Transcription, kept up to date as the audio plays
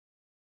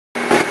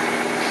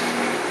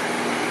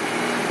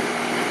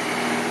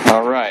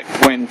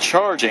when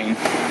charging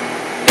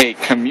a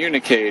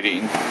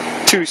communicating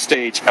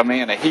two-stage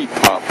Amana heat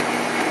pump,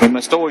 we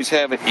must always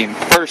have it in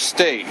first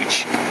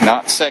stage,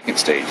 not second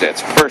stage.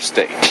 That's first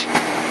stage.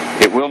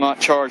 It will not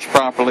charge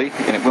properly,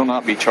 and it will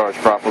not be charged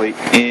properly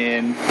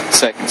in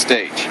second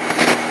stage.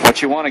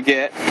 What you want to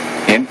get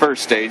in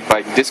first stage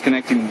by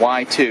disconnecting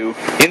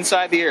Y2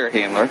 inside the air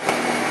handler,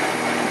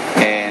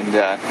 and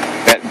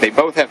they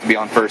both have to be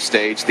on first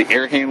stage, the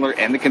air handler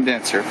and the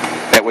condenser.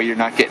 That way you're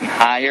not getting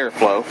high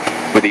airflow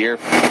with the air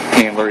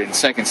handler in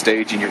second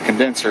stage and your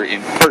condenser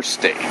in first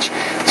stage.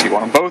 So you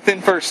want them both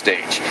in first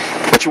stage.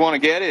 What you want to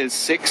get is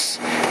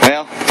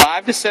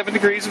 5 to 7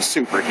 degrees of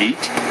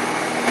superheat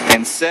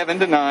and 7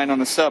 to 9 on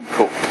the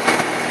subcool.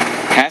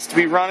 Has to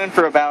be running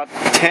for about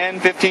 10,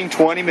 15,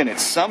 20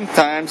 minutes.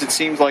 Sometimes it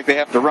seems like they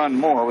have to run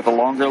more with a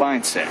longer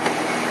line set.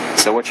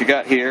 So what you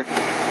got here,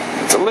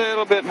 it's a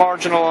little bit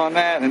marginal on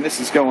that, and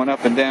this is going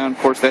up and down. Of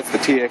course, that's the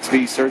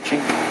TXV searching.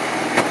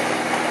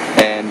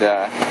 And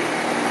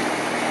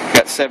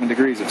got 7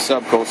 degrees of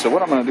subcool. So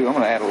what I'm going to do, I'm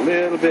going to add a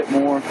little bit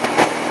more.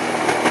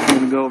 I'm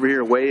going to go over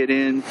here, weigh it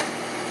in.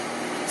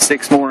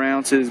 6 more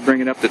ounces,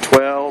 bring it up to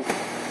 12.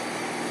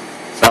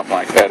 Something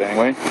like that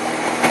anyway.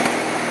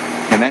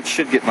 And that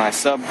should get my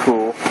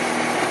subcool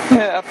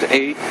up to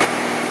 8.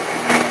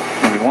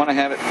 And we want to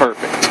have it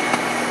perfect.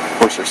 Of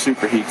course, our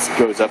superheat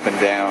goes up and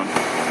down.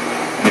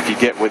 And if you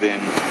get within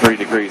 3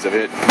 degrees of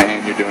it,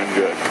 man, you're doing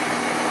good.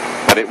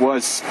 But it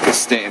was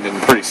standing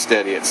pretty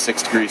steady at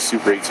 6 degrees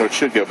superheat, so it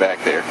should go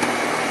back there.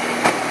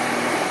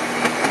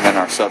 And then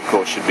our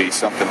subcool should be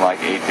something like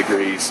 8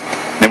 degrees.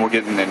 Then we're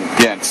getting,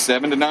 again,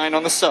 7 to 9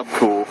 on the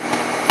subcool,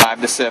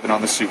 5 to 7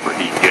 on the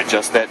superheat. You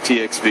adjust that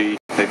TXV.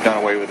 They've done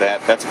away with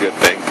that. That's a good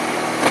thing.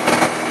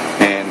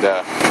 And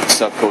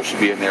subcool should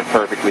be in there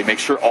perfectly. Make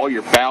sure all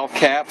your valve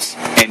caps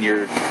and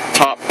your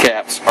top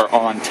caps are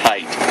on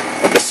tight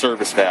of the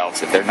service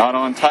valves. If they're not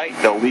on tight,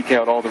 they'll leak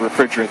out all the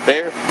refrigerant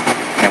there,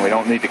 and we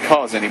don't need to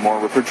cause any more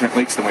refrigerant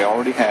leaks than we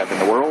already have in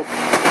the world.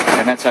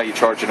 And that's how you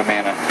charge an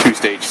Amana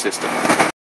two-stage system.